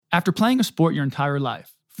After playing a sport your entire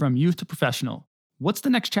life, from youth to professional, what's the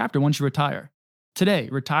next chapter once you retire? Today,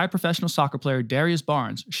 retired professional soccer player Darrius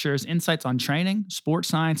Barnes shares insights on training, sports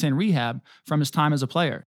science, and rehab from his time as a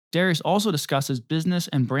player. Darrius also discusses business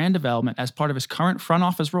and brand development as part of his current front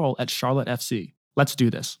office role at Charlotte FC. Let's do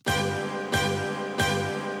this.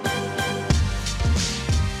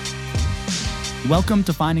 Welcome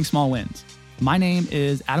to Finding Small Wins. My name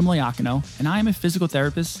is Adam Loiacono, and I am a physical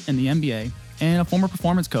therapist in the NBA and a former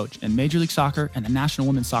performance coach in Major League Soccer and the National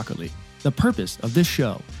Women's Soccer League. The purpose of this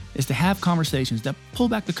show is to have conversations that pull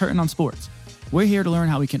back the curtain on sports. We're here to learn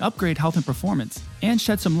how we can upgrade health and performance and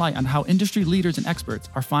shed some light on how industry leaders and experts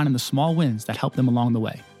are finding the small wins that help them along the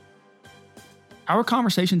way. Our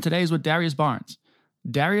conversation today is with Darrius Barnes.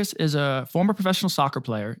 Darrius is a former professional soccer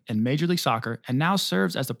player in Major League Soccer and now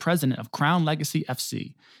serves as the president of Crown Legacy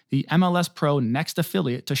FC, the MLS Pro next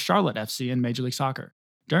affiliate to Charlotte FC in Major League Soccer.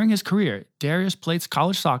 During his career, Darrius played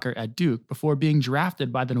college soccer at Duke before being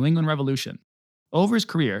drafted by the New England Revolution. Over his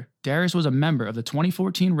career, Darrius was a member of the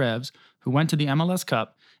 2014 Revs, who went to the MLS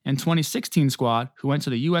Cup, and 2016 squad, who went to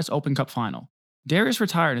the US Open Cup final. Darrius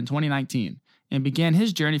retired in 2019 and began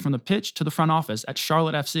his journey from the pitch to the front office at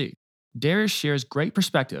Charlotte FC. Darrius shares great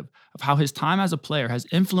perspective of how his time as a player has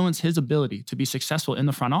influenced his ability to be successful in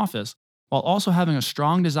the front office, while also having a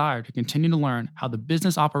strong desire to continue to learn how the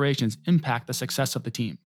business operations impact the success of the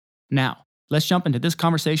team. Now, let's jump into this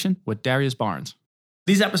conversation with Darrius Barnes.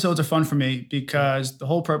 These episodes are fun for me because the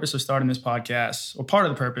whole purpose of starting this podcast, or part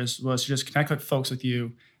of the purpose, was to just connect with folks with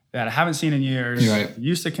you that I haven't seen in years, right.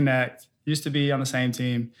 Used to connect, used to be on the same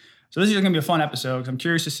team. So this is going to be a fun episode because I'm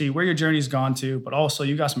curious to see where your journey's gone to, but also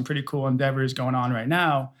you got some pretty cool endeavors going on right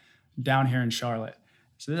now down here in Charlotte.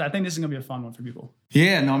 So I think this is going to be a fun one for people.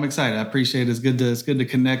 Yeah, no, I'm excited. I appreciate it. It's good to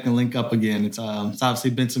connect and link up again. It's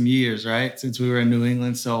obviously been some years, right, since we were in New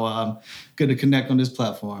England. So good to connect on this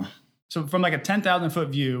platform. So from like a 10,000 foot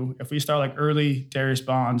view, if we start like early Darrius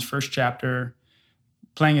Barnes, first chapter,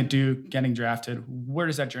 playing at Duke, getting drafted, where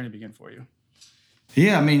does that journey begin for you?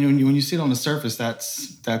 Yeah, I mean, when you see it on the surface,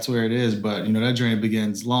 that's where it is. But, that journey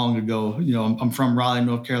begins long ago. I'm from Raleigh,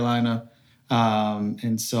 North Carolina.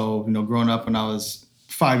 And so, growing up when I was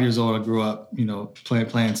 5 years old, I grew up,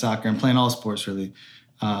 playing soccer and playing all sports, really.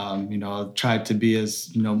 I tried to be as,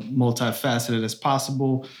 multifaceted as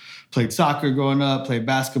possible. Played soccer growing up, played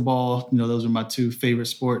basketball. Those were my two favorite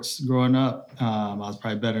sports growing up. I was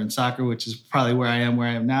probably better in soccer, which is probably where I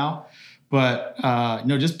am now. But,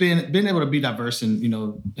 just being able to be diverse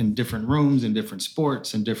in different rooms, in different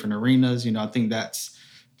sports, in different arenas, I think that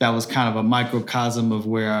was kind of a microcosm of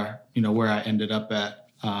where I ended up at.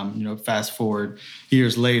 Fast forward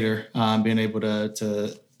years later, being able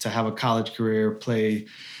to have a college career, play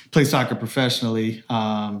soccer professionally.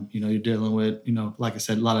 You're dealing with, like I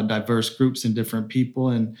said, a lot of diverse groups and different people.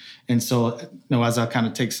 And so, as I kind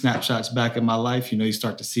of take snapshots back in my life, you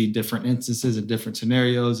start to see different instances and different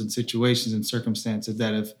scenarios and situations and circumstances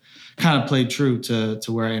that have kind of played true to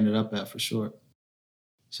where I ended up at, for sure.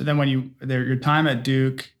 So then your time at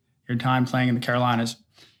Duke, your time playing in the Carolinas,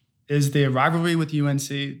 is the rivalry with UNC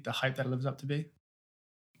the hype that it lives up to be?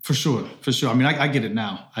 For sure. I mean, I get it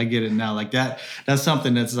now. Like that's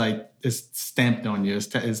something that's like, it's stamped on you. It's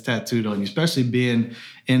tattooed on you, especially being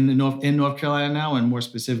in North Carolina now, and more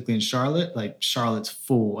specifically in Charlotte. Like, Charlotte's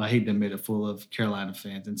full. I hate to admit it, full of Carolina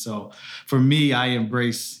fans. And so for me, I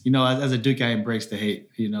embrace, as a Duke, I embrace the hate.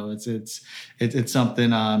 It's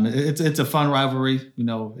something, it's a fun rivalry.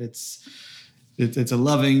 It's a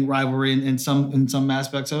loving rivalry in some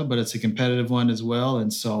aspects of it, but it's a competitive one as well.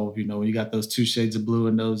 And so, when you got those two shades of blue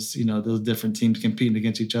and those different teams competing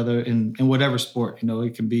against each other in whatever sport,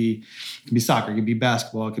 it can be soccer, it could be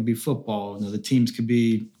basketball, it could be football. The teams could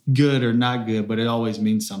be good or not good, but it always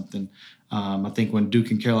means something. I think when Duke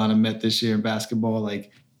and Carolina met this year in basketball,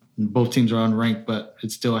 like, both teams are unranked, but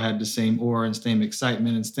it still had the same aura and same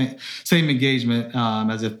excitement and same engagement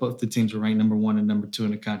as if both the teams were ranked number 1 and number 2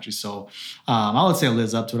 in the country. So I would say it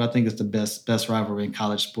lives up to it. I think it's the best rivalry in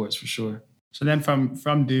college sports, for sure. So then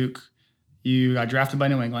from Duke, you got drafted by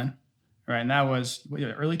New England, right? And that was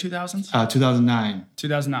early 2000s? 2009.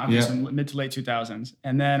 2009, okay, so mid to late 2000s.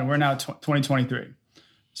 And then we're now 2023.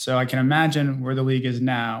 So I can imagine where the league is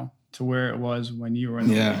now to where it was when you were in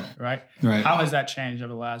the league, right? Right. How has that changed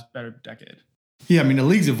over the last better decade? Yeah, I mean, the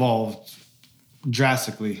league's evolved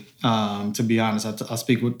drastically. To be honest, I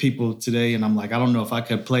speak with people today, and I'm like, I don't know if I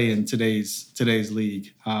could play in today's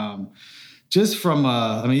league. Just you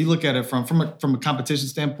look at it from a competition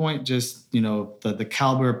standpoint, just, the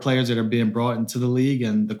caliber of players that are being brought into the league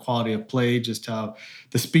and the quality of play, just how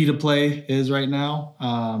the speed of play is right now.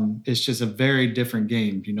 It's just a very different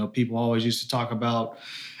game. People always used to talk about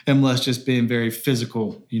MLS just being very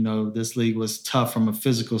physical. This league was tough from a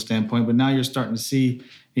physical standpoint, but now you're starting to see,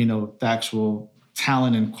 the actual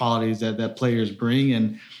talent and qualities that players bring.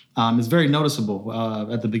 And it's very noticeable.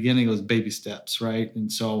 At the beginning, it was baby steps, right?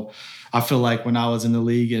 And so I feel like when I was in the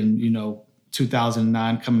league in,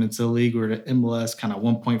 2009, coming into the league, we're at MLS kind of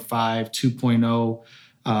 1.5,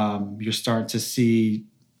 2.0. You're starting to see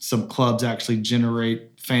some clubs actually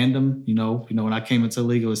generate fandom. When I came into the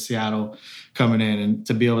league, it was Seattle coming in, and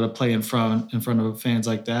to be able to play in front of fans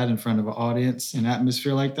like that, in front of an audience and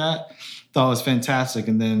atmosphere like that, thought it was fantastic.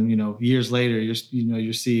 And then, years later,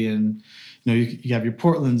 you're seeing, you have your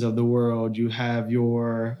Portlands of the world, you have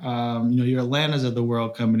your Atlantas of the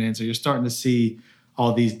world coming in. So you're starting to see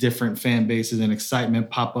all these different fan bases and excitement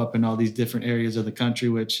pop up in all these different areas of the country,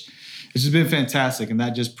 which has just been fantastic. And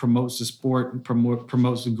that just promotes the sport,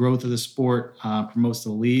 promotes the growth of the sport, promotes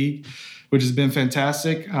the league, which has been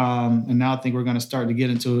fantastic. And now I think we're going to start to get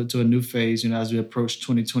into a new phase, as we approach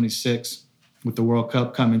 2026. With the World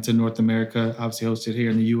Cup coming to North America, obviously hosted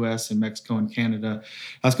here in the U.S. and Mexico and Canada,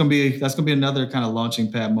 that's going to be another kind of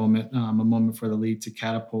launching pad moment, a moment for the league to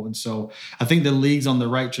catapult. And so I think the league's on the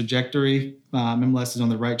right trajectory. MLS is on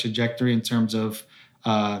the right trajectory in terms of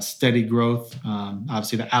steady growth.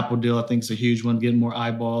 Obviously, the Apple deal I think is a huge one, getting more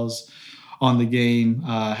eyeballs on the game,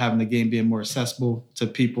 having the game being more accessible to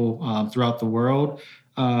people throughout the world.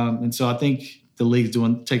 And so I think the league's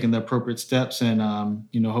taking the appropriate steps, and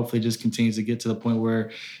hopefully just continues to get to the point where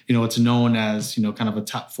it's known as kind of a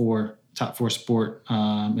top four sport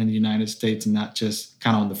in the United States, and not just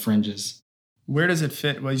kind of on the fringes. Where does it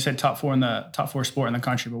fit? Well, you said top four sport in the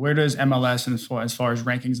country, but where does MLS as far as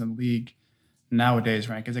rankings in the league nowadays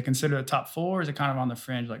rank? Is it considered a top four, or is it kind of on the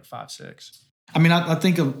fringe, like 5, 6? I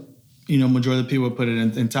think majority of people would put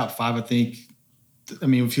it in top 5.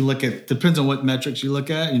 If you look at, depends on what metrics you look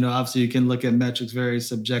at. Obviously you can look at metrics very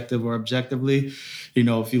subjective or objectively.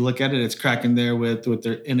 If you look at it, it's cracking there with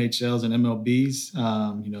their NHLs and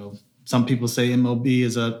MLBs. Some people say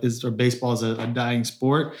MLB or baseball is a dying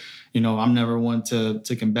sport. I'm never one to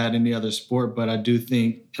combat any other sport, but I do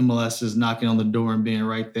think MLS is knocking on the door and being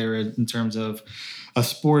right there in terms of a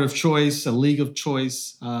sport of choice, a league of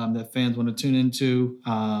choice that fans want to tune into.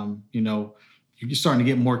 You're starting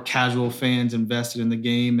to get more casual fans invested in the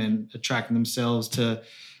game and attracting themselves to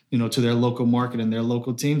their local market and their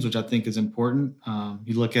local teams, which I think is important.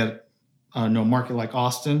 You look at a market like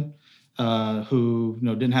Austin, who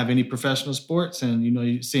didn't have any professional sports, and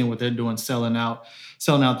you're seeing what they're doing, selling out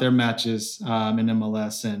their matches in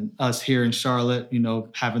MLS, and us here in Charlotte,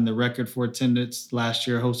 having the record for attendance last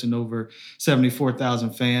year, hosting over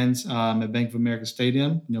 74,000 fans at Bank of America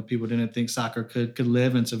Stadium. People didn't think soccer could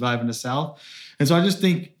live and survive in the South. And so I just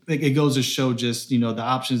think it goes to show just, the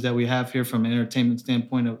options that we have here from an entertainment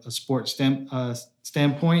standpoint, a sports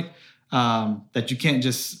standpoint, that you can't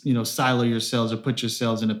just, silo yourselves or put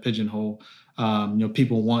yourselves in a pigeonhole.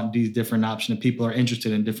 People want these different options, and people are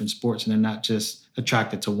interested in different sports, and they're not just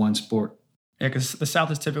attracted to one sport. Yeah, because the South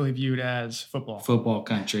is typically viewed as football. Football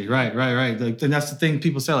country, right. And that's the thing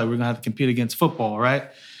people say, like, we're going to have to compete against football, right?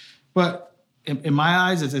 But in my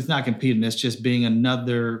eyes, it's not competing. It's just being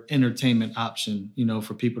another entertainment option,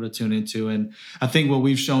 for people to tune into. And I think what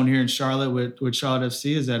we've shown here in Charlotte with Charlotte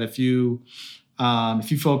FC is that if you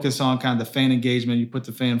focus on kind of the fan engagement, you put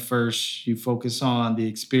the fan first, you focus on the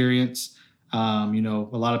experience. A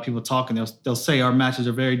lot of people talk and they'll say our matches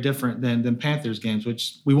are very different than Panthers games,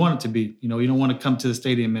 which we want it to be. You don't want to come to the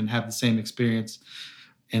stadium and have the same experience.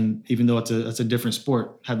 And even though it's a different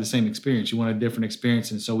sport, have the same experience. You want a different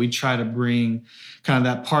experience. And so we try to bring kind of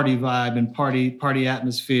that party vibe and party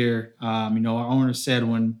atmosphere. Our owner said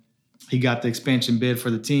when he got the expansion bid for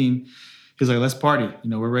the team, he was like, let's party.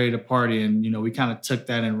 We're ready to party. And, we kind of took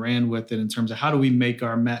that and ran with it in terms of how do we make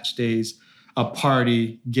our match days a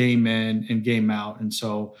party, game in and game out. And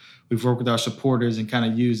so we've worked with our supporters and kind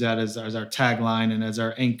of use that as our tagline and as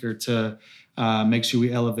our anchor to make sure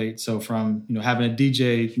we elevate. So from, having a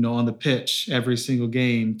DJ, on the pitch every single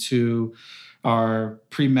game to our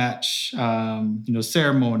pre-match,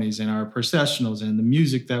 ceremonies and our processionals and the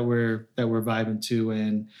music that we're vibing to,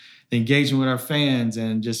 and the engagement with our fans,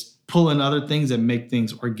 and just pulling other things that make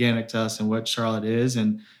things organic to us and what Charlotte is.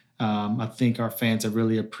 And I think our fans have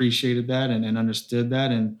really appreciated that and understood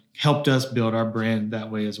that, and helped us build our brand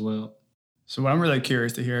that way as well. So what I'm really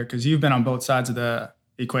curious to hear, because you've been on both sides of the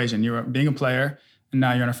equation. You were being a player, and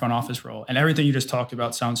now you're in a front office role. And everything you just talked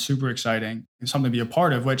about sounds super exciting and something to be a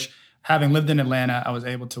part of, which having lived in Atlanta, I was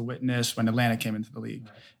able to witness when Atlanta came into the league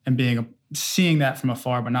and seeing that from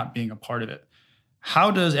afar, but not being a part of it.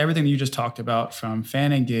 How does everything that you just talked about, from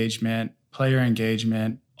fan engagement, player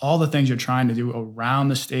engagement, all the things you're trying to do around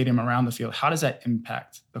the stadium, around the field, how does that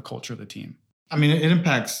impact the culture of the team? I mean, it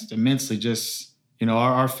impacts immensely. Just,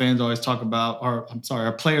 our fans always talk about,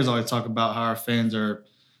 our players always talk about how our fans are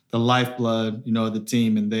the lifeblood, of the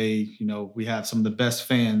team. And we have some of the best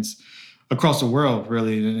fans across the world,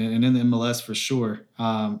 really, and in the MLS for sure.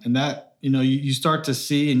 And that, you start to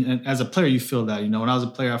see, and as a player, you feel that, when I was a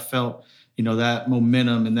player, I felt, that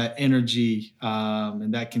momentum and that energy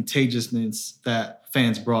and that contagiousness that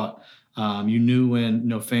fans brought. You knew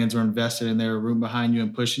when, fans were invested and they were rooting behind you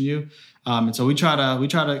and pushing you. And so we try to,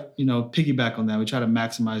 piggyback on that. We try to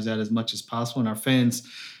maximize that as much as possible. And our fans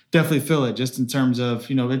definitely feel it, just in terms of,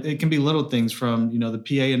 it can be little things from, the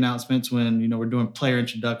PA announcements when, we're doing player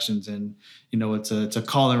introductions and, it's a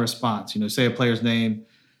call and response, say a player's name,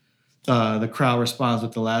 the crowd responds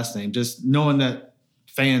with the last name. Just knowing that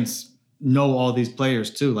fans know all these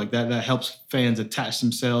players too, like that helps fans attach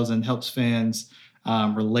themselves and helps fans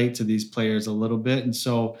relate to these players a little bit. And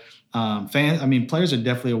so players are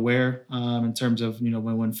definitely aware in terms of,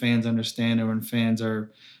 when fans understand or when fans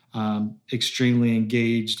are extremely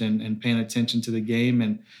engaged and paying attention to the game.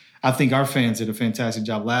 And I think our fans did a fantastic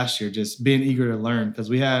job last year, just being eager to learn,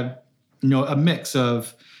 because we had, a mix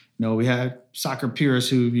of, we had soccer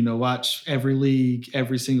purists who, watch every league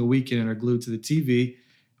every single weekend and are glued to the TV.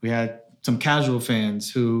 We had some casual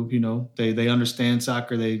fans who, they understand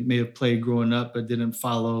soccer. They may have played growing up, but didn't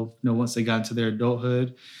follow, once they got into their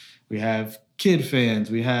adulthood. We have kid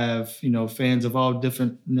fans. We have, fans of all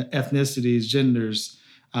different ethnicities, genders,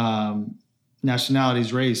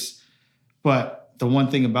 nationalities, race. But the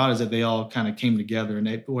one thing about it is that they all kind of came together and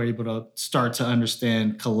they were able to start to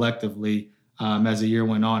understand collectively as the year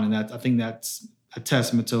went on. And I think that's a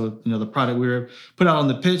testament to, the product we were put out on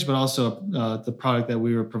the pitch, but also the product that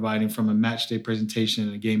we were providing from a match day presentation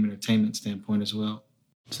and a game entertainment standpoint as well.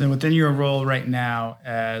 So then within your role right now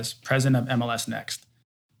as president of MLS Next,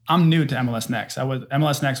 I'm new to MLS Next.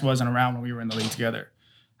 MLS Next wasn't around when we were in the league together.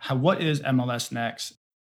 What is MLS Next?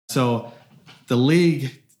 So the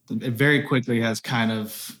league very quickly has kind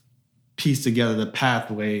of pieced together the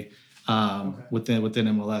pathway within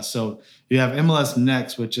MLS. So you have MLS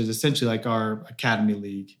Next, which is essentially like our academy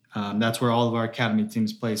league. That's where all of our academy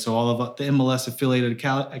teams play. So all of the MLS affiliated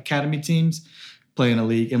academy teams play in a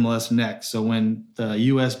league, MLS Next. So when the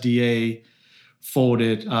USDA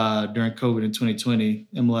folded during COVID in 2020,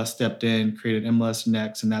 MLS stepped in, created MLS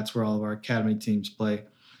Next, and that's where all of our academy teams play.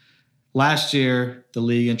 Last year, the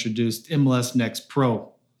league introduced MLS Next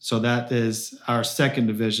Pro. So that is our second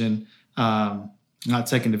division. Not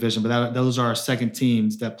second division, but those are our second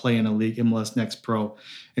teams that play in a league, MLS Next Pro.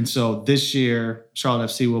 And so this year, Charlotte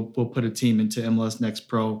FC will put a team into MLS Next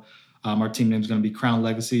Pro. Our team name is going to be Crown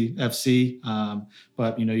Legacy FC.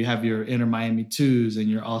 But, you have your Inter Miami 2s and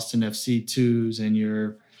your Austin FC 2s and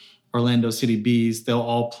your Orlando City Bs. They'll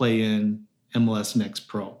all play in MLS Next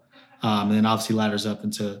Pro. And then obviously ladders up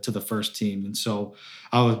into the first team. And so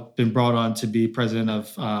I've been brought on to be president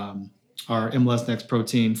of our MLS Next Pro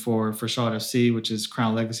team for Charlotte FC, which is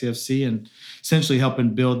Crown Legacy FC, and essentially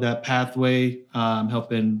helping build that pathway,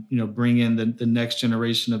 helping, bring in the next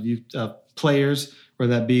generation of youth players,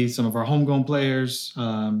 whether that be some of our homegrown players,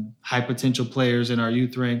 high potential players in our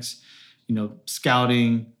youth ranks,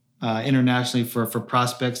 scouting internationally for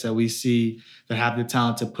prospects that we see that have the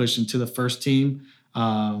talent to push into the first team.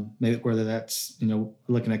 Maybe whether that's,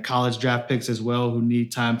 looking at college draft picks as well, who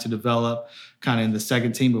need time to develop kind of in the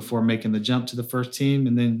second team before making the jump to the first team.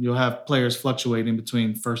 And then you'll have players fluctuating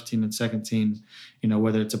between first team and second team,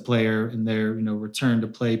 whether it's a player in their, return to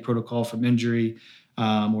play protocol from injury,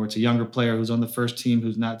 or it's a younger player who's on the first team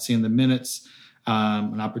who's not seeing the minutes,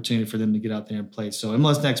 an opportunity for them to get out there and play. So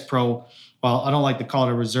MLS Next Pro, while I don't like to call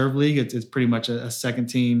it a reserve league, it's pretty much a second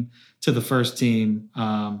team to the first team,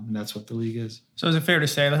 and that's what the league is. So is it fair to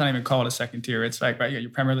say, let's not even call it a second tier, it's like, right, you got your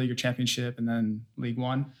Premier League, your Championship, and then League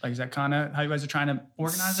One? Like, is that kind of how you guys are trying to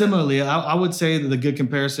organize Similarly, it? I would say that the good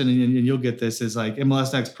comparison, and you'll get this, is like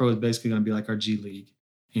MLS Next Pro is basically going to be like our G League.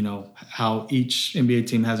 How each NBA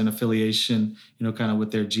team has an affiliation, kind of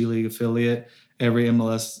with their G League affiliate. Every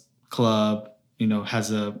MLS club,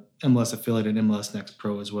 has a MLS affiliate and MLS Next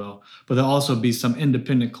Pro as well. But there'll also be some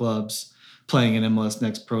independent clubs playing in MLS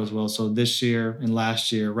Next Pro as well. So this year and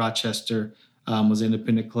last year, Rochester was an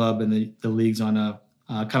independent club, and the league's on a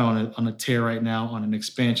kind of on a tear right now on an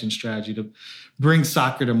expansion strategy to bring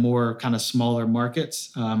soccer to more kind of smaller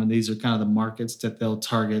markets. And these are kind of the markets that they'll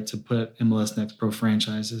target to put MLS Next Pro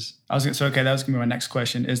franchises. That was going to be my next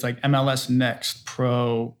question. Is like MLS Next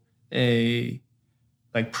Pro a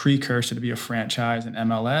like precursor to be a franchise in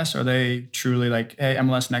MLS? Are they truly like, hey,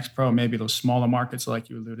 MLS Next Pro, maybe those smaller markets like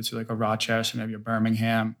you alluded to, like a Rochester, maybe a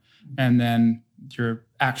Birmingham, and then your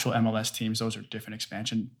actual MLS teams, those are different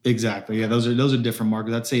expansion? Exactly. Yeah, those are different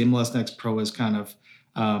markets. I'd say MLS Next Pro is kind of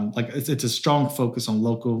like it's a strong focus on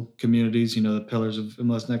local communities. The pillars of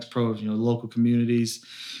MLS Next Pro, local communities,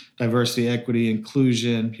 diversity, equity,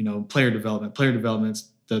 inclusion, player development. Player development's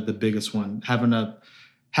the biggest one.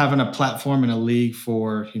 Having a platform and a league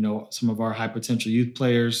for, some of our high potential youth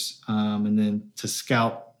players, and then to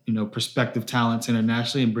scout, prospective talents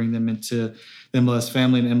internationally and bring them into the MLS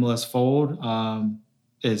family and MLS fold,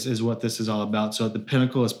 is what this is all about. So at the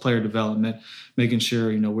pinnacle is player development, making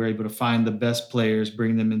sure, we're able to find the best players,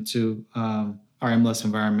 bring them into our MLS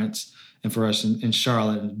environments, and for us in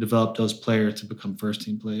Charlotte, and develop those players to become first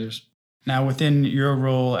team players. Now, within your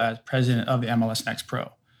role as president of the MLS Next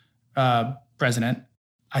Pro, I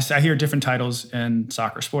hear different titles in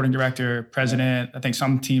soccer: sporting director, president. I think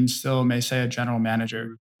some teams still may say a general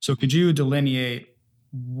manager. So could you delineate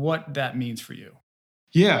what that means for you?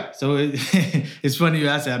 Yeah, so it's funny you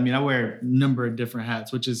ask that. I mean, I wear a number of different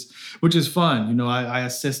hats, which is fun. I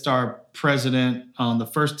assist our president on the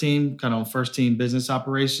first team, kind of on first team business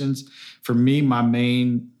operations. For me, my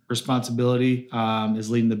main responsibility is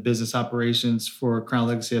leading the business operations for Crown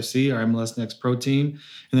Legacy FC, our MLS Next Pro team.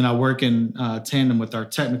 And then I work in tandem with our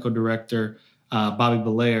technical director, Bobby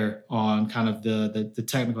Belair, on kind of the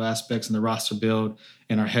technical aspects and the roster build,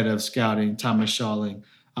 and our head of scouting, Thomas Shawling.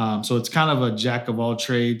 So it's kind of a jack of all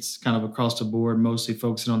trades, kind of across the board, mostly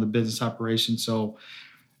focusing on the business operation. So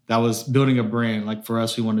that was building a brand. Like for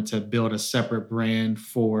us, we wanted to build a separate brand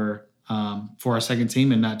for our second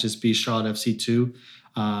team and not just be Charlotte FC2.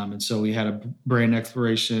 And so we had a brand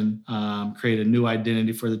exploration, create a new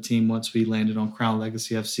identity for the team once we landed on Crown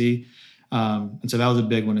Legacy FC. And so that was a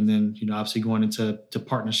big one. And then, obviously going into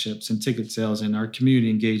partnerships and ticket sales and our community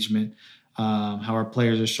engagement, how our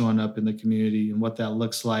players are showing up in the community and what that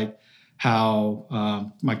looks like,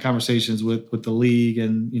 how my conversations with the league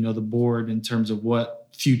and, the board in terms of what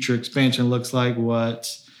future expansion looks like, what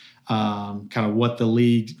kind of what the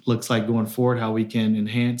league looks like going forward, how we can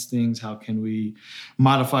enhance things, how can we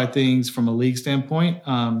modify things from a league standpoint,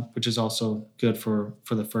 which is also good for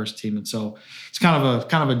the first team. And so it's kind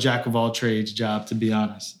of a jack of all trades job, to be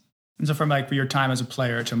honest. And so from like your time as a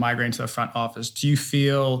player to migrating to the front office, do you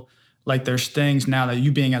feel like there's things now that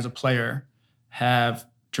you being as a player have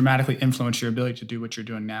dramatically influenced your ability to do what you're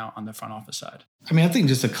doing now on the front office side? I mean, I think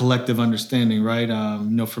just a collective understanding, right?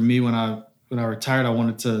 For me, when I retired, I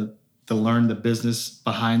wanted to learn the business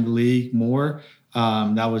behind the league more.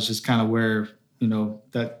 That was just kind of where,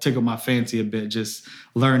 that tickled my fancy a bit, just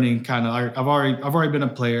learning kind of, I've already been a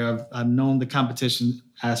player. I've known the competition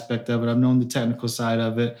aspect of it. I've known the technical side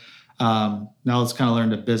of it. Now let's kind of learn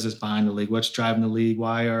the business behind the league. What's driving the league?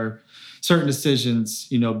 Why are certain decisions,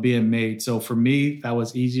 being made? So for me, that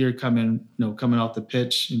was easier coming off the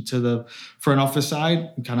pitch into the front office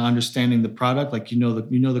side and kind of understanding the product. Like,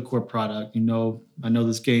 the core product, I know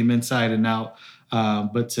this game inside and out,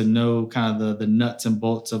 but to know kind of the nuts and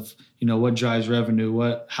bolts of, what drives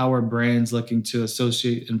revenue, how are brands looking to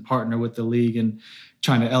associate and partner with the league and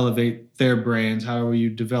trying to elevate their brands? How are you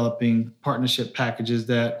developing partnership packages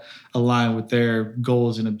that align with their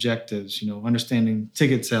goals and objectives? Understanding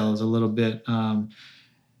ticket sales a little bit,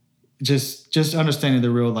 just understanding the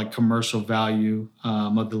real like commercial value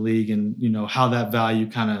of the league, and how that value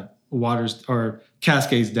kind of waters or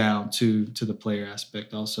cascades down to the player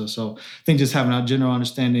aspect also. So I think just having a general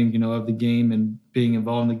understanding, of the game and being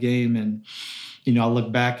involved in the game. And I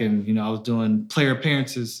look back and, I was doing player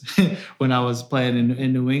appearances when I was playing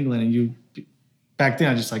in New England. And back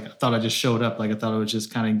then I thought I just showed up. Like I thought I was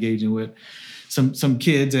just kind of engaging with some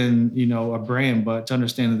kids and, a brand, but to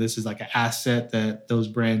understand that this is like an asset that those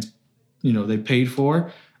brands, they paid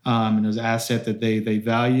for. And there's an asset that they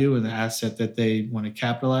value and the asset that they want to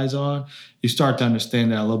capitalize on. You start to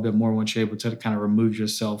understand that a little bit more once you're able to kind of remove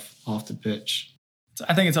yourself off the pitch.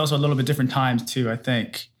 I think it's also a little bit different times too. I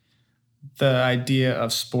think the idea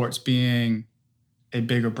of sports being a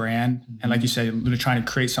bigger brand, and like you said, trying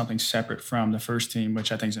to create something separate from the first team,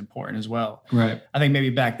 which I think is important as well. Right. I think maybe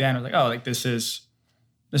back then I was like, this is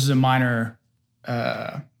a minor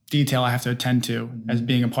detail I have to attend to as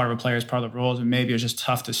being a part of a player, as part of the roles, and maybe it was just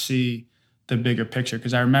tough to see the bigger picture.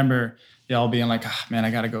 Because I remember y'all being like, man,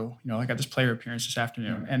 I got to go. I got this player appearance this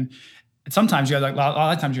afternoon, and And sometimes you guys, like a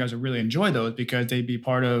lot of times you guys would really enjoy those because they'd be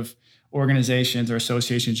part of organizations or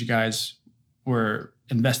associations you guys were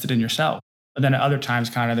invested in yourself. But then at other times,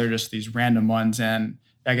 kind of, they're just these random ones. And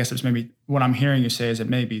I guess it's maybe what I'm hearing you say is it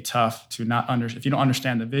may be tough to not if you don't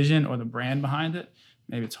understand the vision or the brand behind it,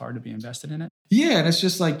 maybe it's hard to be invested in it. Yeah, and it's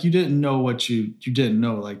just like you didn't know what you didn't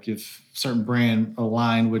know. Like if certain brand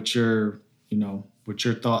aligned with your, with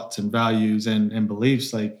your thoughts and values and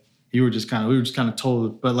beliefs, like we were just kind of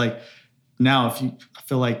told. But like now, I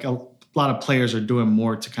feel like a lot of players are doing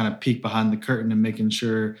more to kind of peek behind the curtain and making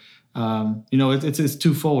sure, it's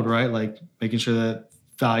twofold, right? Like making sure that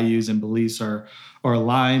values and beliefs are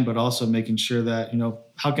aligned, but also making sure that,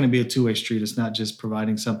 how can it be a two-way street? It's not just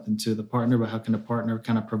providing something to the partner, but how can the partner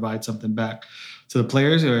kind of provide something back to the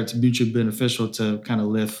players, or it's mutually beneficial to kind of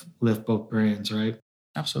lift both brands, right?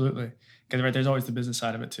 Absolutely. Because right, there's always the business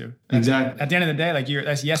side of it too. Exactly. At the end of the day, like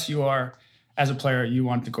you are, as a player, you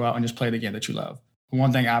want to go out and just play the game that you love.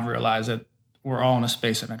 One thing I've realized that we're all in a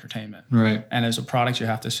space of entertainment. Right. And there's a product you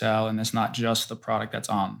have to sell, and it's not just the product that's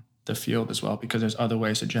on the field as well, because there's other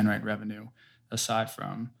ways to generate revenue aside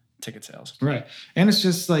from ticket sales. Right. And it's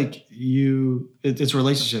just like it's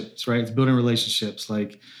relationships, right? It's building relationships.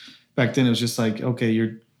 Like back then it was just like, okay,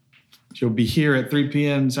 you'll be here at 3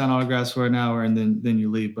 p.m., sign autographs for an hour, and then you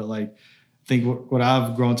leave. But like, I think what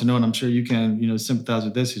I've grown to know, and I'm sure you can, sympathize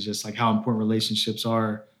with this, is just like how important relationships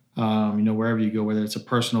are, wherever you go, whether it's a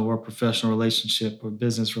personal or professional relationship or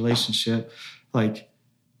business relationship, like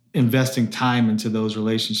investing time into those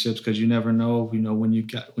relationships, because you never know, when you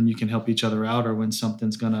can help each other out, or when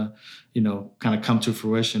something's gonna, kind of come to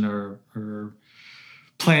fruition or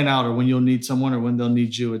plan out, or when you'll need someone or when they'll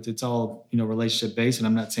need you. It's all, relationship based. And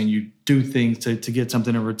I'm not saying you do things to get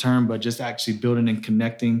something in return, but just actually building and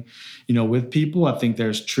connecting, with people. I think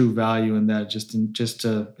there's true value in that, just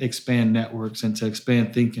to expand networks and to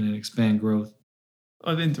expand thinking and expand growth.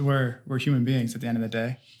 I think we're human beings at the end of the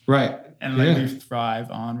day. Right. And we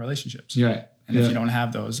thrive on relationships. Right. And if you don't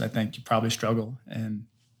have those, I think you probably struggle in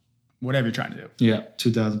whatever you're trying to do. Yeah,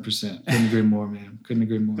 2,000%. Couldn't agree more, man. Couldn't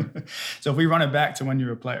agree more. So if we run it back to when you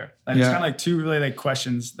were a player, it's kind of like two really like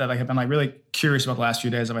questions that I have been like really curious about the last few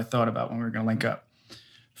days that I thought about when we were going to link up.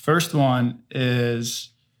 First one is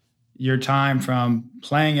your time from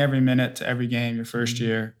playing every minute to every game your first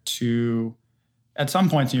year to at some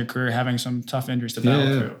points in your career having some tough injuries to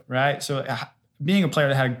battle through, right? So being a player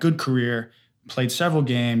that had a good career, played several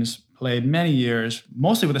games, played many years,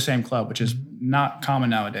 mostly with the same club, which is not common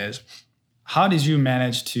nowadays. How did you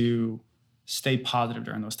manage to stay positive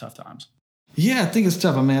during those tough times? Yeah, I think it's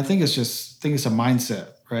tough. I mean, I think it's a mindset,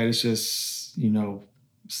 right? It's just,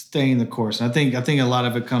 staying the course. And I think a lot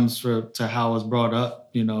of it comes to how I was brought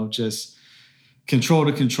up, just control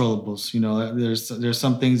the controllables. There's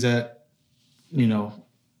some things that,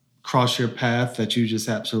 cross your path that you just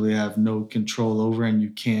absolutely have no control over, and you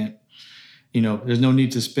can't, there's no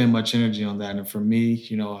need to spend much energy on that. And for me,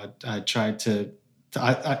 I tried to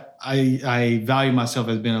I value myself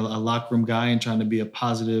as being a locker room guy and trying to be a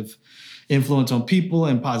positive influence on people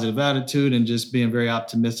and positive attitude and just being very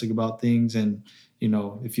optimistic about things. And,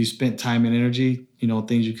 if you spent time and energy,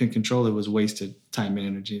 things you couldn't control, it was wasted time and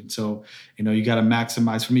energy. And so, you got to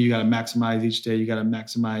maximize. For me, you got to maximize each day. You got to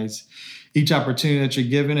maximize each opportunity that you're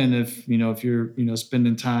given. And if you're,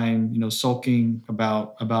 spending time, sulking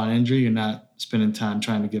about an injury, you're not spending time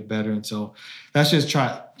trying to get better. And so that's just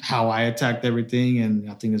how I attacked everything.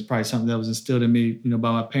 And I think it's probably something that was instilled in me,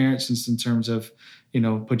 by my parents, just in terms of,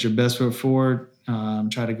 put your best foot forward,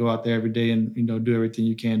 try to go out there every day and, do everything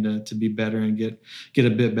you can to be better and get a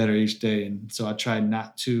bit better each day. And so I try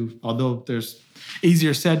not to, although there's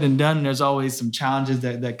easier said than done, and there's always some challenges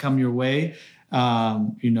that come your way.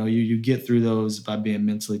 You get through those by being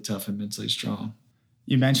mentally tough and mentally strong.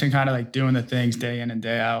 You mentioned kind of like doing the things day in and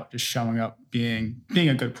day out, just showing up, being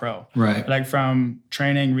a good pro. Right. Like from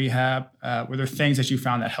training, rehab, were there things that you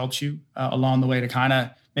found that helped you along the way to kind of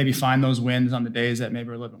maybe find those wins on the days that maybe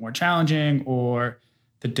were a little bit more challenging, or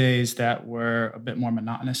the days that were a bit more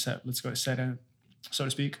monotonous, so to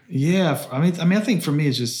speak? Yeah. I mean, I think for me,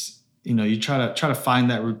 it's just, you try to find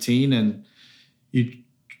that routine, and you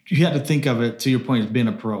have to think of it, to your point, as being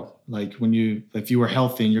a pro. Like if you were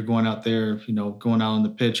healthy and you're going out there, going out on the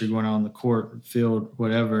pitch, you're going out on the court, field,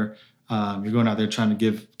 whatever, you're going out there trying to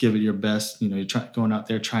give it your best. You're going out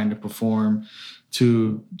there trying to perform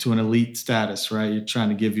to an elite status, right? You're trying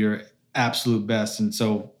to give your absolute best. And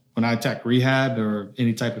so when I attack rehab or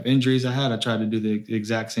any type of injuries I had, I tried to do the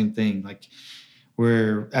exact same thing. Like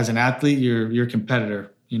where as an athlete, you're a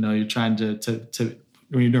competitor. You're trying to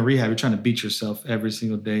when you're doing rehab, you're trying to beat yourself every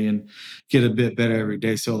single day and get a bit better every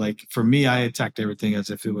day. So like for me, I attacked everything as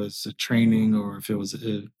if it was a training or if it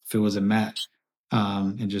was a match,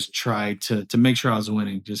 and just try to make sure I was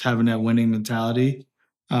winning. Just having that winning mentality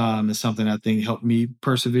is something I think helped me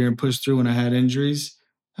persevere and push through when I had injuries.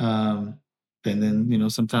 Um, and then,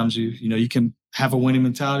 sometimes you can have a winning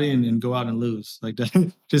mentality and go out and lose. Like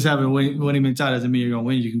that, just having a winning mentality doesn't mean you're going to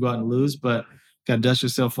win. You can go out and lose, but got to dust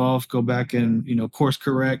yourself off, go back and, course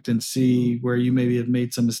correct and see where you maybe have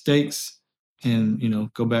made some mistakes and,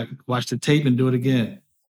 go back, watch the tape and do it again.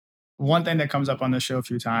 One thing that comes up on the show a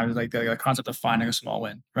few times is like the concept of finding a small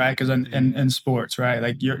win, right? Because in sports, right,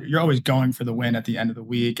 like you're always going for the win at the end of the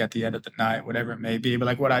week, at the end of the night, whatever it may be. But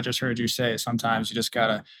like what I just heard you say is sometimes you just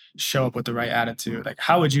gotta show up with the right attitude. Like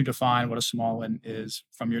how would you define what a small win is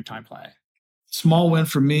from your time playing? Small win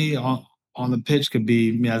for me on the pitch could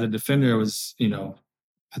be, as a defender, it was,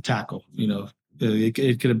 a tackle.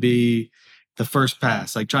 It could be the first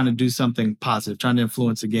pass, like trying to do something positive, trying to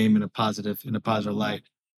influence a game in a positive light.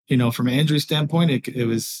 From an injury standpoint, it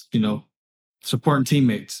was, supporting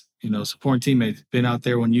teammates, been out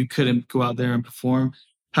there when you couldn't go out there and perform.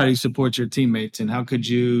 How do you support your teammates and how could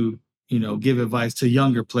you, give advice to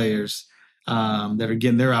younger players that are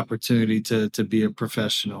getting their opportunity to be a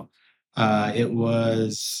professional? It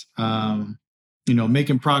was,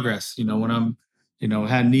 making progress, when I'm,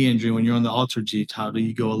 had knee injury, when you're on the alter G, how do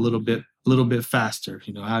you go a little bit faster?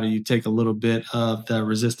 How do you take a little bit of the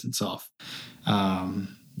resistance off?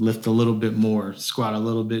 Lift a little bit more, squat a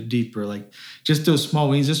little bit deeper, like just those small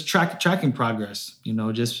wins, just tracking progress,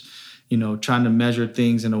 trying to measure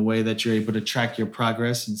things in a way that you're able to track your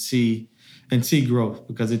progress and see growth,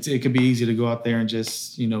 because it could be easy to go out there and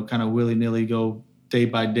just, kind of willy-nilly go day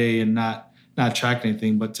by day and not track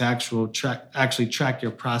anything, but to actually track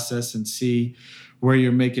your process and see where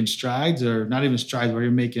you're making strides, or not even strides, where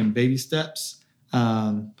you're making baby steps.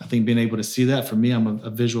 I think being able to see that, for me, I'm a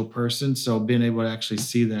visual person. So being able to actually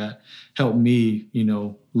see that helped me,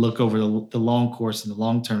 look over the long course and the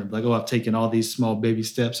long term. Like, oh, I've taken all these small baby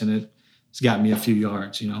steps and it's got me a few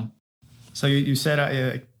yards, So you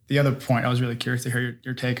said the other point I was really curious to hear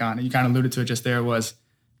your take on, and you kind of alluded to it just there, was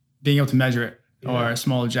being able to measure it, or a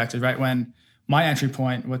small objective, right? When my entry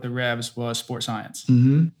point with the Revs was sports science,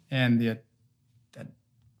 and that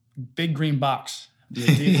big green box, the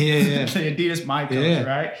Adidas, the Adidas My Coach,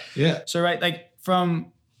 right? Yeah. So, right, like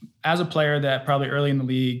as a player that probably early in the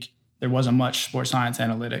league, there wasn't much sports science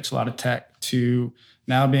analytics, a lot of tech, to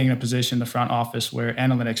now being in a position in the front office where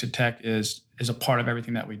analytics and tech is a part of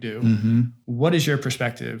everything that we do. What is your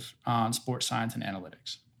perspective on sports science and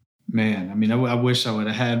analytics? Man, I mean, I wish I would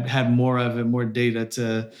have had more of it, more data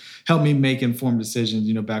to help me make informed decisions,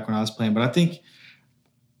 back when I was playing. But I think,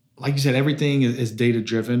 like you said, everything is data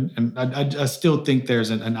driven. And I still think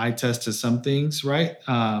there's an eye test to some things, right?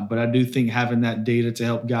 But I do think having that data to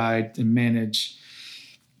help guide and manage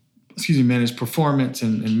performance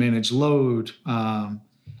and manage load,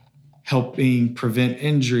 helping prevent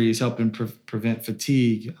injuries, helping prevent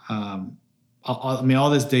fatigue. All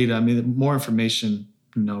this data, the more information,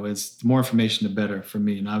 it's the more information, the better for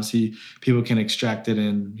me. And obviously people can extract it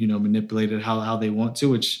and, manipulate it how they want to,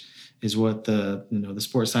 which is what the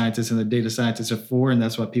sports scientists and the data scientists are for. And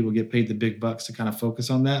that's why people get paid the big bucks to kind of focus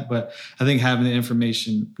on that. But I think having the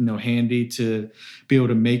information, handy to be able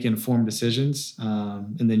to make informed decisions,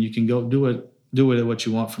 and then you can go do it what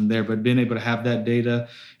you want from there. But being able to have that data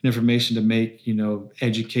and information to make,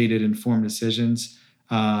 educated, informed decisions,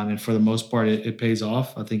 and for the most part, it pays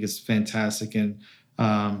off. I think it's fantastic. And,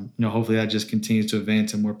 hopefully that just continues to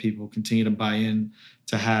advance and more people continue to buy in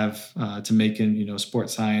to have, to making,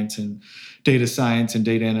 sports science and data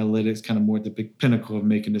analytics kind of more at the big pinnacle of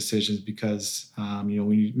making decisions, because, when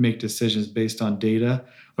you make decisions based on data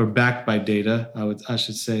or backed by data, I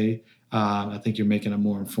should say, I think you're making a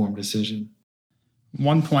more informed decision.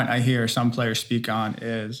 One point I hear some players speak on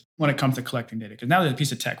is when it comes to collecting data, because now there's a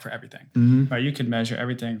piece of tech for everything, right? You can measure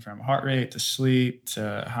everything from heart rate to sleep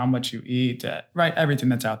to how much you eat, to, right? Everything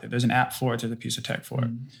that's out there. There's an app for it. There's a piece of tech for it.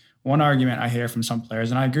 One argument I hear from some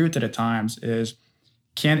players, and I agree with it at times, is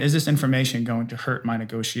this information going to hurt my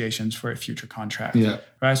negotiations for a future contract? Yeah.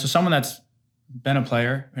 Right. So someone that's been a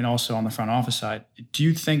player and also on the front office side, do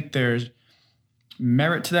you think there's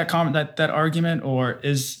merit to that comment, that argument, or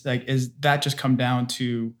is that just come down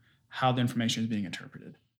to how the information is being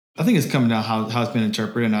interpreted? I think it's coming down how it's been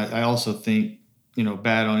interpreted. And I also think,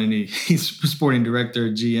 bad on any sporting director or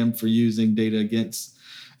GM for using data against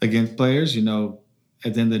players.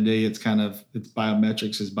 At the end of the day, it's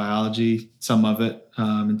biometrics, it's biology, some of it,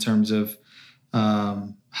 in terms of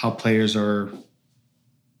how players are,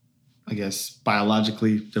 I guess,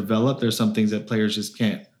 biologically developed. There's some things that players just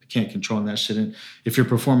can't control, and that shouldn't. If you're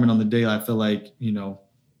performing on the day, I feel like,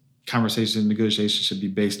 conversations and negotiations should be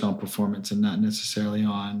based on performance and not necessarily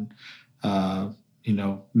on,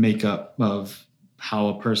 makeup of how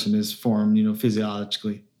a person is formed,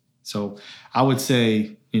 physiologically. So I would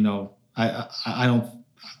say, I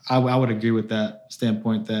would agree with that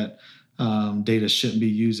standpoint that data shouldn't be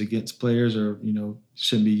used against players, or,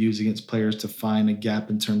 shouldn't be used against players to find a gap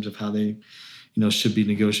in terms of how they, should be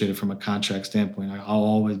negotiated from a contract standpoint. I'll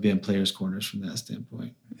always be in players' corners from that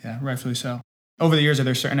standpoint. Yeah, rightfully so. Over the years, are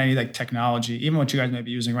there certain any like technology, even what you guys may be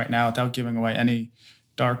using right now, without giving away any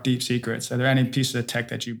dark, deep secrets, are there any pieces of tech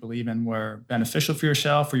that you believe in were beneficial for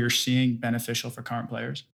yourself or you're seeing beneficial for current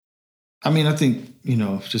players? I mean, I think,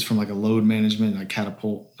 just from like a load management, like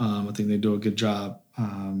Catapult, I think they do a good job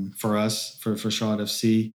for us, for Charlotte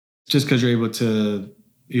FC, just because you're able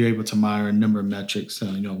to monitor a number of metrics,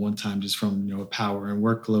 at one time, just from, power and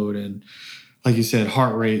workload and, like you said,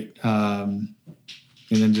 heart rate,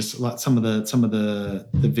 and then just some of the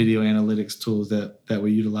video analytics tools that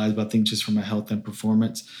we utilize. But I think just from a health and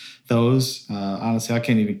performance, those, honestly, I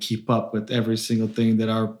can't even keep up with every single thing that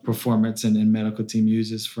our performance and medical team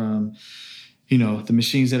uses, from, the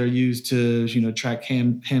machines that are used to, track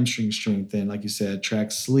hamstring strength, and, like you said,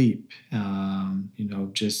 track sleep, your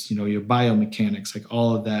biomechanics, like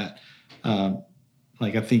all of that.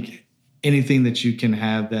 I think anything that you can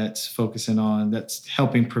have that's focusing on, that's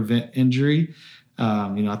helping prevent injury,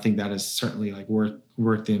 I think that is certainly like worth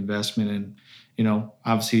the investment. And,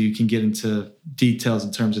 obviously you can get into details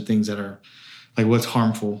in terms of things that are like what's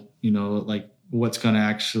harmful, like what's going to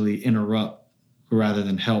actually interrupt rather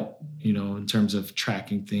than help, in terms of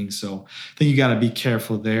tracking things. So I think you got to be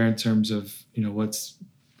careful there in terms of, what's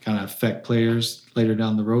going to affect players later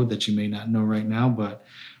down the road that you may not know right now. But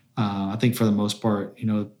I think for the most part,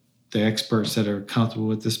 the experts that are comfortable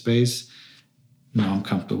with the space, I'm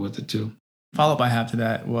comfortable with it too. Follow-up I have to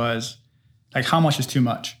that was, like, how much is too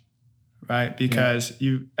much, right? Because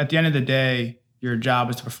you, at the end of the day, your job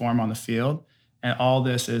is to perform on the field, and all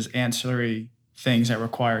this is ancillary things that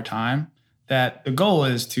require time. That the goal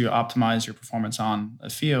is to optimize your performance on the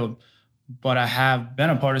field. But I have been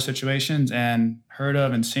a part of situations and heard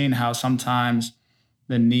of and seen how sometimes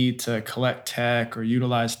the need to collect tech or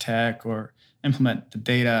utilize tech or implement the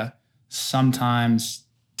data sometimes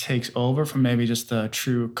takes over from maybe just the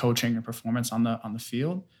true coaching and performance on the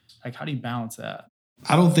field. Like, how do you balance that?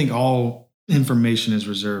 I don't think all information is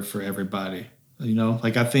reserved for everybody.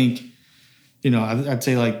 I think, I'd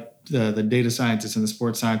say like the data scientists and the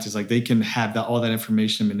sports scientists, like they can have all that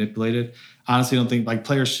information manipulated. Honestly, I don't think like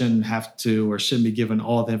players shouldn't have to or shouldn't be given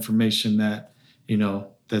all the information that,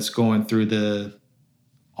 that's going through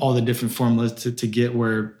all the different formulas to get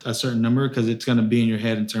where a certain number, because it's going to be in your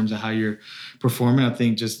head in terms of how you're performing. I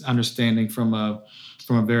think just understanding from a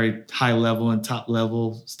very high level and top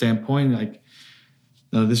level standpoint, like,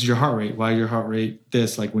 this is your heart rate. Why is your heart rate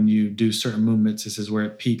this? Like when you do certain movements, this is where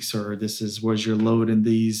it peaks, or this is where's your load in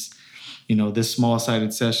these, this small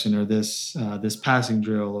sided session, or this passing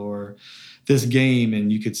drill, or this game.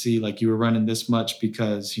 And you could see like you were running this much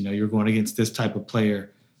because, you're going against this type of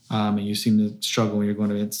player. And you seem to struggle when you're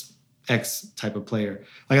going against X type of player.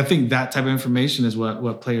 Like, I think that type of information is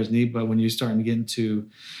what players need. But when you're starting to get into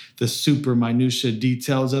the super minutia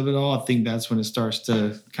details of it all, I think that's when it starts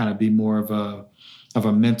to kind of be more of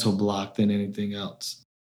a mental block than anything else.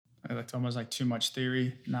 It's almost like too much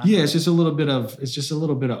theory. It's just a little bit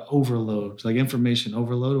of overload, like information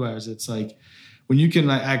overload. Whereas it's like when you can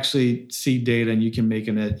actually see data and you can make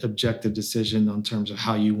an objective decision in terms of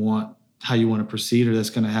how you want to proceed, or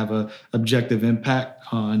that's going to have a objective impact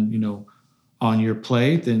on your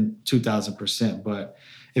play, then 2,000%. But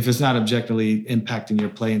if it's not objectively impacting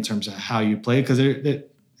your play in terms of how you play, because being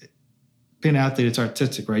an athlete, it's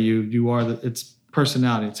artistic, right? It's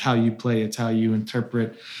personality, it's how you play, it's how you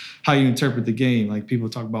interpret the game. Like people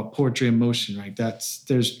talk about poetry in motion, right?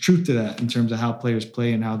 There's truth to that in terms of how players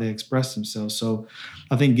play and how they express themselves. So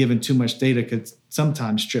I think giving too much data could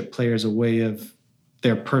sometimes strip players away of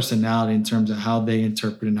their personality in terms of how they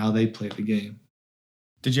interpret and how they play the game.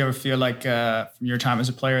 Did you ever feel like from your time as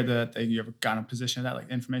a player that you ever got in a position of that, like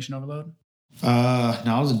information overload? No,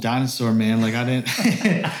 I was a dinosaur, man. Like I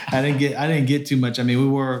didn't get too much. I mean, we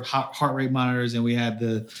wore heart rate monitors and we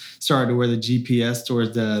started to wear the GPS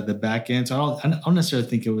towards the back end. So I don't necessarily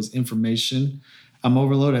think it was information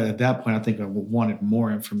overloaded. At that point, I think I wanted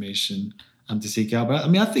more information to seek out. But I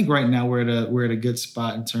mean, I think right now we're at a good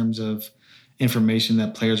spot in terms of information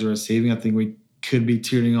that players are receiving. I think we could be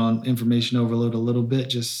teetering on information overload a little bit.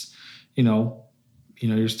 Just,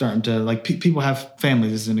 you're starting to like people have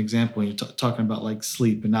families as an example. And you're talking about like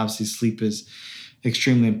sleep, and obviously sleep is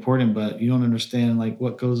extremely important, but you don't understand like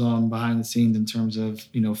what goes on behind the scenes in terms of,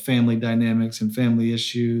 family dynamics and family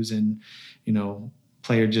issues. And,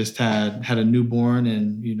 player just had a newborn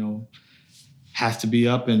and, has to be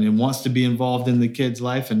up and wants to be involved in the kid's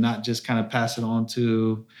life and not just kind of pass it on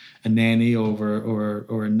to a nanny or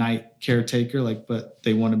a night caretaker, but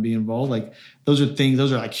they want to be involved. Like those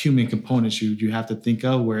are like human components you have to think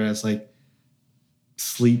of. Whereas like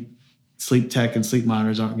sleep tech and sleep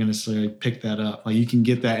monitors aren't going to necessarily pick that up. Like you can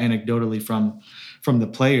get that anecdotally from the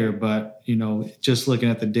player, but just looking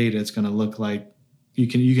at the data, it's going to look like you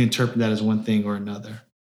can interpret that as one thing or another.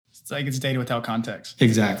 It's like it's data without context.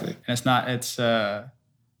 Exactly. And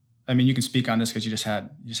you can speak on this because you just had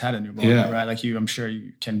a newborn, right? Like I'm sure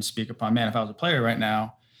you can speak upon, man, if I was a player right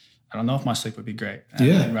now, I don't know if my sleep would be great.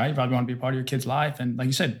 Right? You probably want to be a part of your kid's life. And like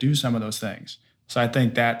you said, do some of those things. So I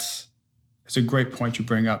think it's a great point you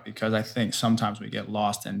bring up, because I think sometimes we get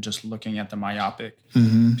lost in just looking at the myopic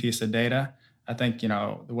piece of data. I think,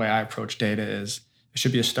 the way I approach data is it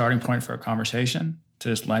should be a starting point for a conversation to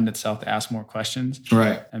just lend itself to ask more questions.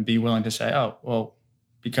 Right. And be willing to say, oh, well,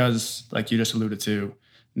 because like you just alluded to,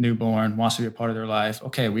 newborn wants to be a part of their life.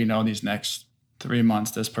 Okay, we know these next 3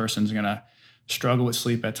 months, this person's going to struggle with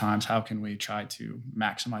sleep at times. How can we try to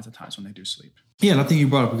maximize the times when they do sleep? Yeah, and I think you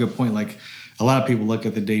brought up a good point. Like a lot of people look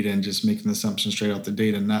at the data and just make an assumption straight off the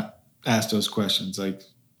data and not ask those questions. Like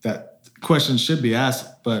that question should be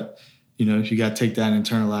asked, but if you got to take that and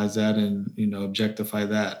internalize that and, objectify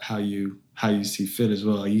that how you see fit as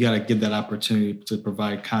well. You got to give that opportunity to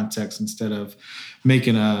provide context instead of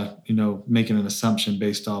making an assumption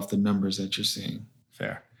based off the numbers that you're seeing.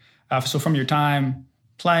 Fair. So from your time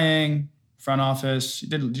playing, front office,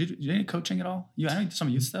 did you do any coaching at all? I know you did some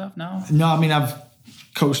youth stuff. No, I've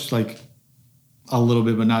coached like a little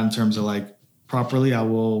bit, but not in terms of like properly. I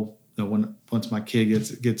will, once my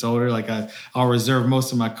kid gets older, like I'll reserve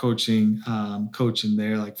most of my coaching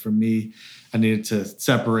there. Like for me, I needed to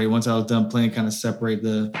separate once I was done playing, kind of separate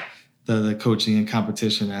the coaching and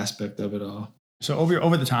competition aspect of it all. So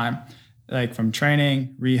over the time, like from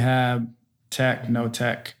training, rehab, tech, no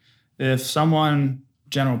tech, if someone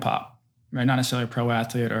general pop, right, not necessarily a pro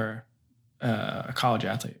athlete or a college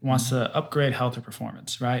athlete, wants to upgrade health or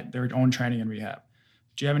performance, right, their own training and rehab,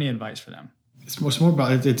 do you have any advice for them? It's more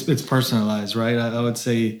about it's personalized, right? I would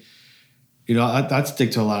say, I'd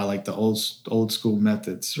stick to a lot of like the old school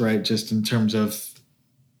methods, right? Just in terms of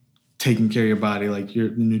taking care of your body, like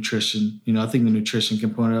your nutrition. I think the nutrition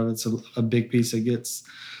component of it's a big piece that gets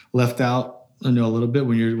left out. A little bit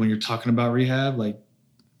when you're talking about rehab. Like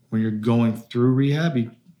when you're going through rehab,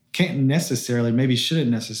 you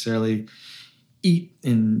shouldn't necessarily eat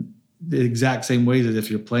in the exact same ways as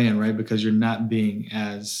if you're playing, right? Because you're not being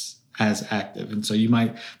as active. And so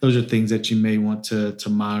those are things that you may want to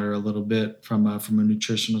monitor a little bit from a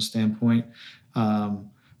nutritional standpoint.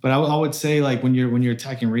 But I would say like when you're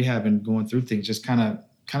attacking rehab and going through things, just kind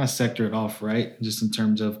of sector it off, right? Just in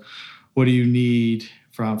terms of what do you need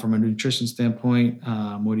from a nutrition standpoint?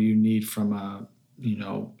 What do you need from a,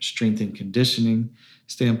 strength and conditioning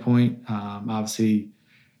standpoint? Obviously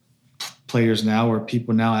players now or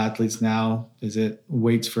people now, athletes now, is it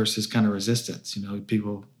weights versus kind of resistance?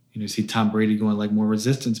 People, you see Tom Brady going like more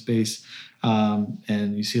resistance based,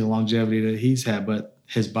 and you see the longevity that he's had, but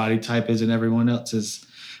his body type isn't everyone else's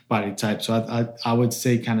body type. So I would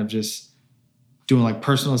say kind of just doing like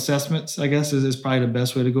personal assessments, I guess, is probably the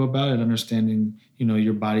best way to go about it, understanding,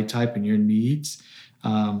 your body type and your needs.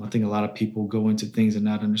 I think a lot of people go into things and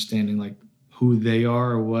not understanding like who they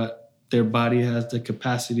are or what their body has the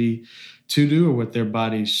capacity to do or what their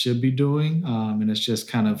body should be doing. And it's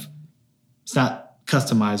not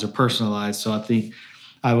customized or personalized. So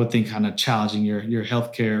I would think kind of challenging your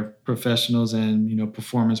healthcare professionals and,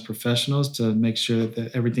 performance professionals to make sure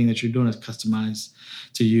that everything that you're doing is customized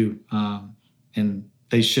to you. And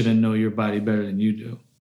they shouldn't know your body better than you do.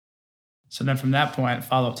 So then from that point,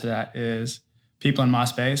 follow-up to that is people in my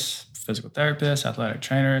space, physical therapists, athletic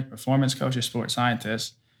trainers, performance coaches, sports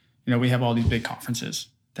scientists, we have all these big conferences.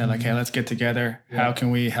 They're like, hey, let's get together. Yeah. How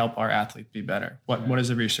can we help our athletes be better? What does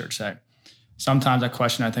the research say? Sometimes a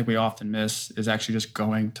question I think we often miss is actually just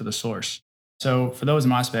going to the source. So for those in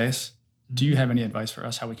my space, do you have any advice for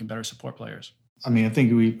us how we can better support players? I mean, I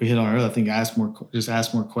think we hit on it earlier. I think ask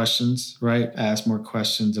more questions, right? Ask more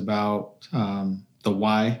questions about the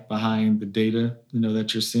why behind the data,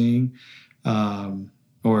 that you're seeing.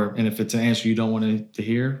 And if it's an answer you don't want to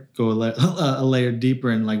hear, go a layer deeper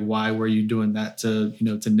and like, why were you doing that to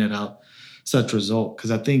net out such result? Because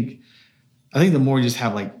I think the more you just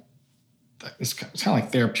have like it's kind of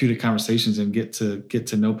like therapeutic conversations and get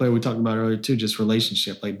to know player. We talked about earlier too, just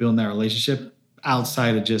relationship, like building that relationship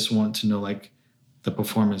outside of just want to know like the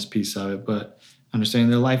performance piece of it, but understanding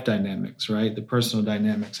their life dynamics, right? The personal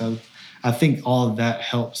dynamics. I think all of that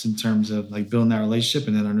helps in terms of like building that relationship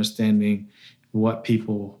and then understanding what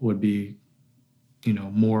people would be,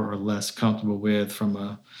 more or less comfortable with from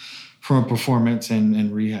a performance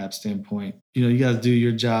and rehab standpoint. You guys do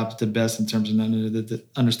your jobs the best in terms of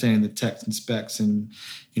understanding the techs and specs and,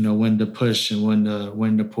 when to push and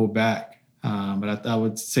when to pull back. But I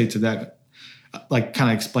would say to that, like kind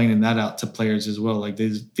of explaining that out to players as well. Like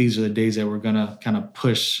these are the days that we're going to kind of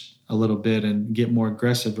push a little bit and get more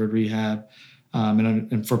aggressive with rehab.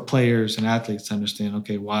 And for players and athletes to understand,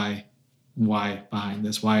 okay, why behind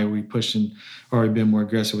this? Why are we pushing or are we being more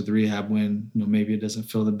aggressive with the rehab when, maybe it doesn't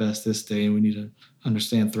feel the best this day and we need to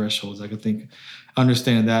understand thresholds. Like I think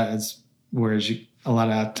understanding that is whereas a lot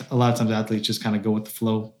of times athletes just kind of go with the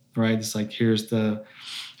flow, right? It's like, here's the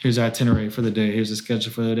itinerary for the day. Here's the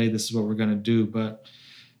schedule for the day. This is what we're going to do. But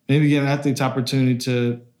maybe give athletes opportunity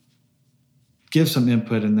to give some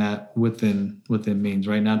input in that within means,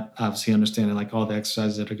 right? Not obviously understanding like all the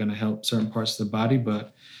exercises that are going to help certain parts of the body,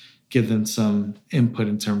 but give them some input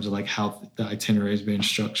in terms of like how the itinerary is being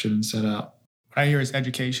structured and set out. What I hear is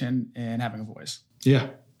education and having a voice. Yeah,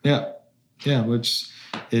 which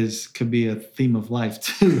could be a theme of life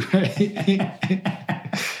too, right? Yeah.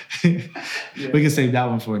 We can save that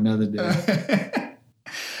one for another day.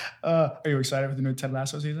 Are you excited for the new Ted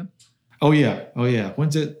Lasso season? Oh yeah.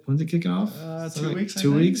 When's it kicking off? 2 weeks.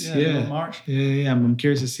 2 weeks. Yeah. March. Yeah. I'm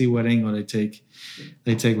curious to see what angle they take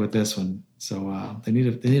with this one. So they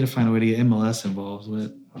need to find a way to get MLS involved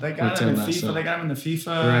with. Well, they got him in FIFA. They got him in the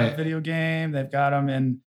FIFA video game. They've got him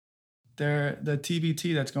in the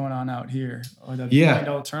TBT that's going on out here, or the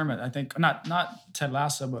 $1 tournament. I think not Ted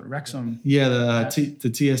Lasso, but Wrexham. Yeah, the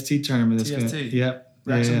TST tournament. Yep.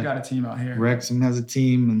 Wrexham got a team out here. Wrexham has a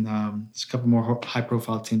team, and there's a couple more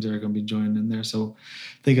high-profile teams that are going to be joining in there. So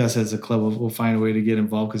I think us as a club will find a way to get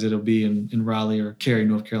involved because it'll be in Raleigh or Cary,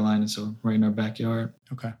 North Carolina, so right in our backyard.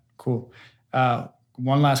 Okay, cool.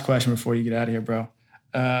 One last question before you get out of here, bro.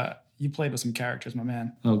 You played with some characters, my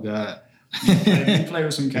man. Oh, God. You played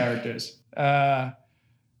with some characters.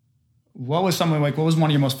 What was one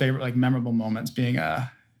of your most favorite, like, memorable moments being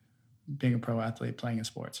a pro athlete playing in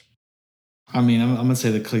sports? I mean, I'm going to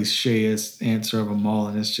say the clichéest answer of them all,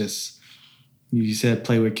 and it's just, you said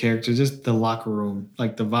play with characters, just the locker room,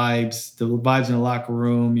 like the vibes in the locker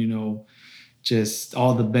room, just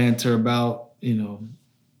all the banter about,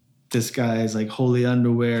 this guy's like holy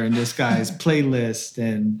underwear and this guy's playlist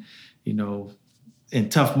and, in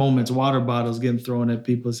tough moments, water bottles getting thrown at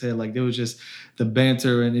people's head. Like there was just the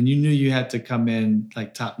banter and you knew you had to come in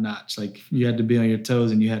like top notch. Like you had to be on your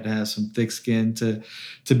toes and you had to have some thick skin to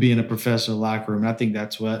be in a professional locker room. And I think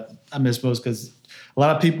that's what I miss most because a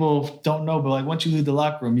lot of people don't know, but like once you leave the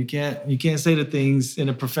locker room, you can't say the things in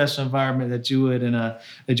a professional environment that you would in the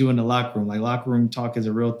locker room. Like locker room talk is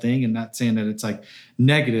a real thing, and not saying that it's like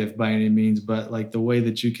negative by any means, but like the way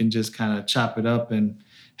that you can just kind of chop it up and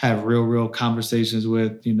have real conversations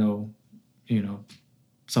with some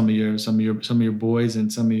of your boys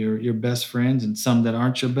and some of your best friends and some that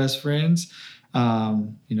aren't your best friends. I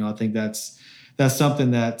think that's something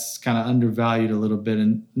that's kind of undervalued a little bit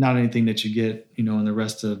and not anything that you get, in the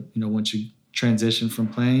rest of, once you transition from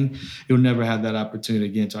playing, you'll never have that opportunity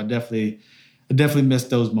again. So I definitely miss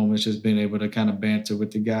those moments, just being able to kind of banter with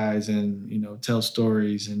the guys and, tell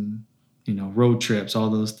stories and, road trips, all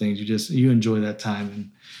those things. You enjoy that time and,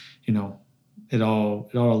 it all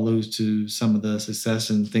alludes to some of the success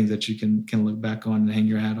and things that you can look back on and hang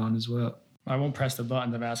your hat on as well. I won't press the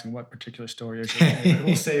button of asking what particular story is your favorite.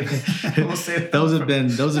 We'll save those have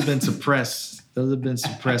been suppressed. Those have been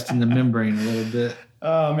suppressed in the membrane a little bit.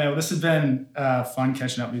 Oh man, well, this has been fun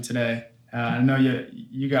catching up with you today. I know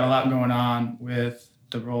you got a lot going on with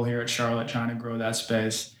the role here at Charlotte, trying to grow that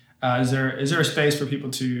space. Is there a space for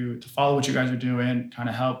people to follow what you guys are doing, kind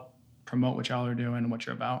of help promote what y'all are doing and what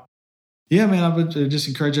you're about? Yeah, man, I would just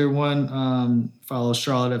encourage everyone, follow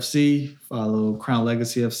Charlotte FC, follow Crown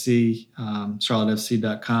Legacy FC,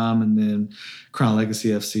 charlottefc.com, and then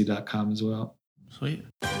crownlegacyfc.com as well. Sweet.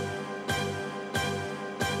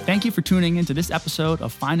 Thank you for tuning into this episode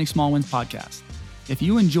of Finding Small Wins podcast. If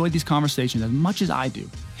you enjoyed these conversations as much as I do,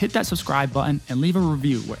 hit that subscribe button and leave a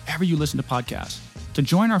review wherever you listen to podcasts. To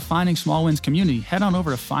join our Finding Small Wins community, head on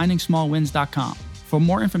over to findingsmallwins.com. For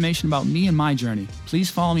more information about me and my journey, please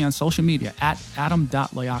follow me on social media at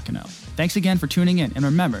adam.loiacono. Thanks again for tuning in, and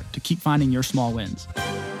remember to keep finding your small wins.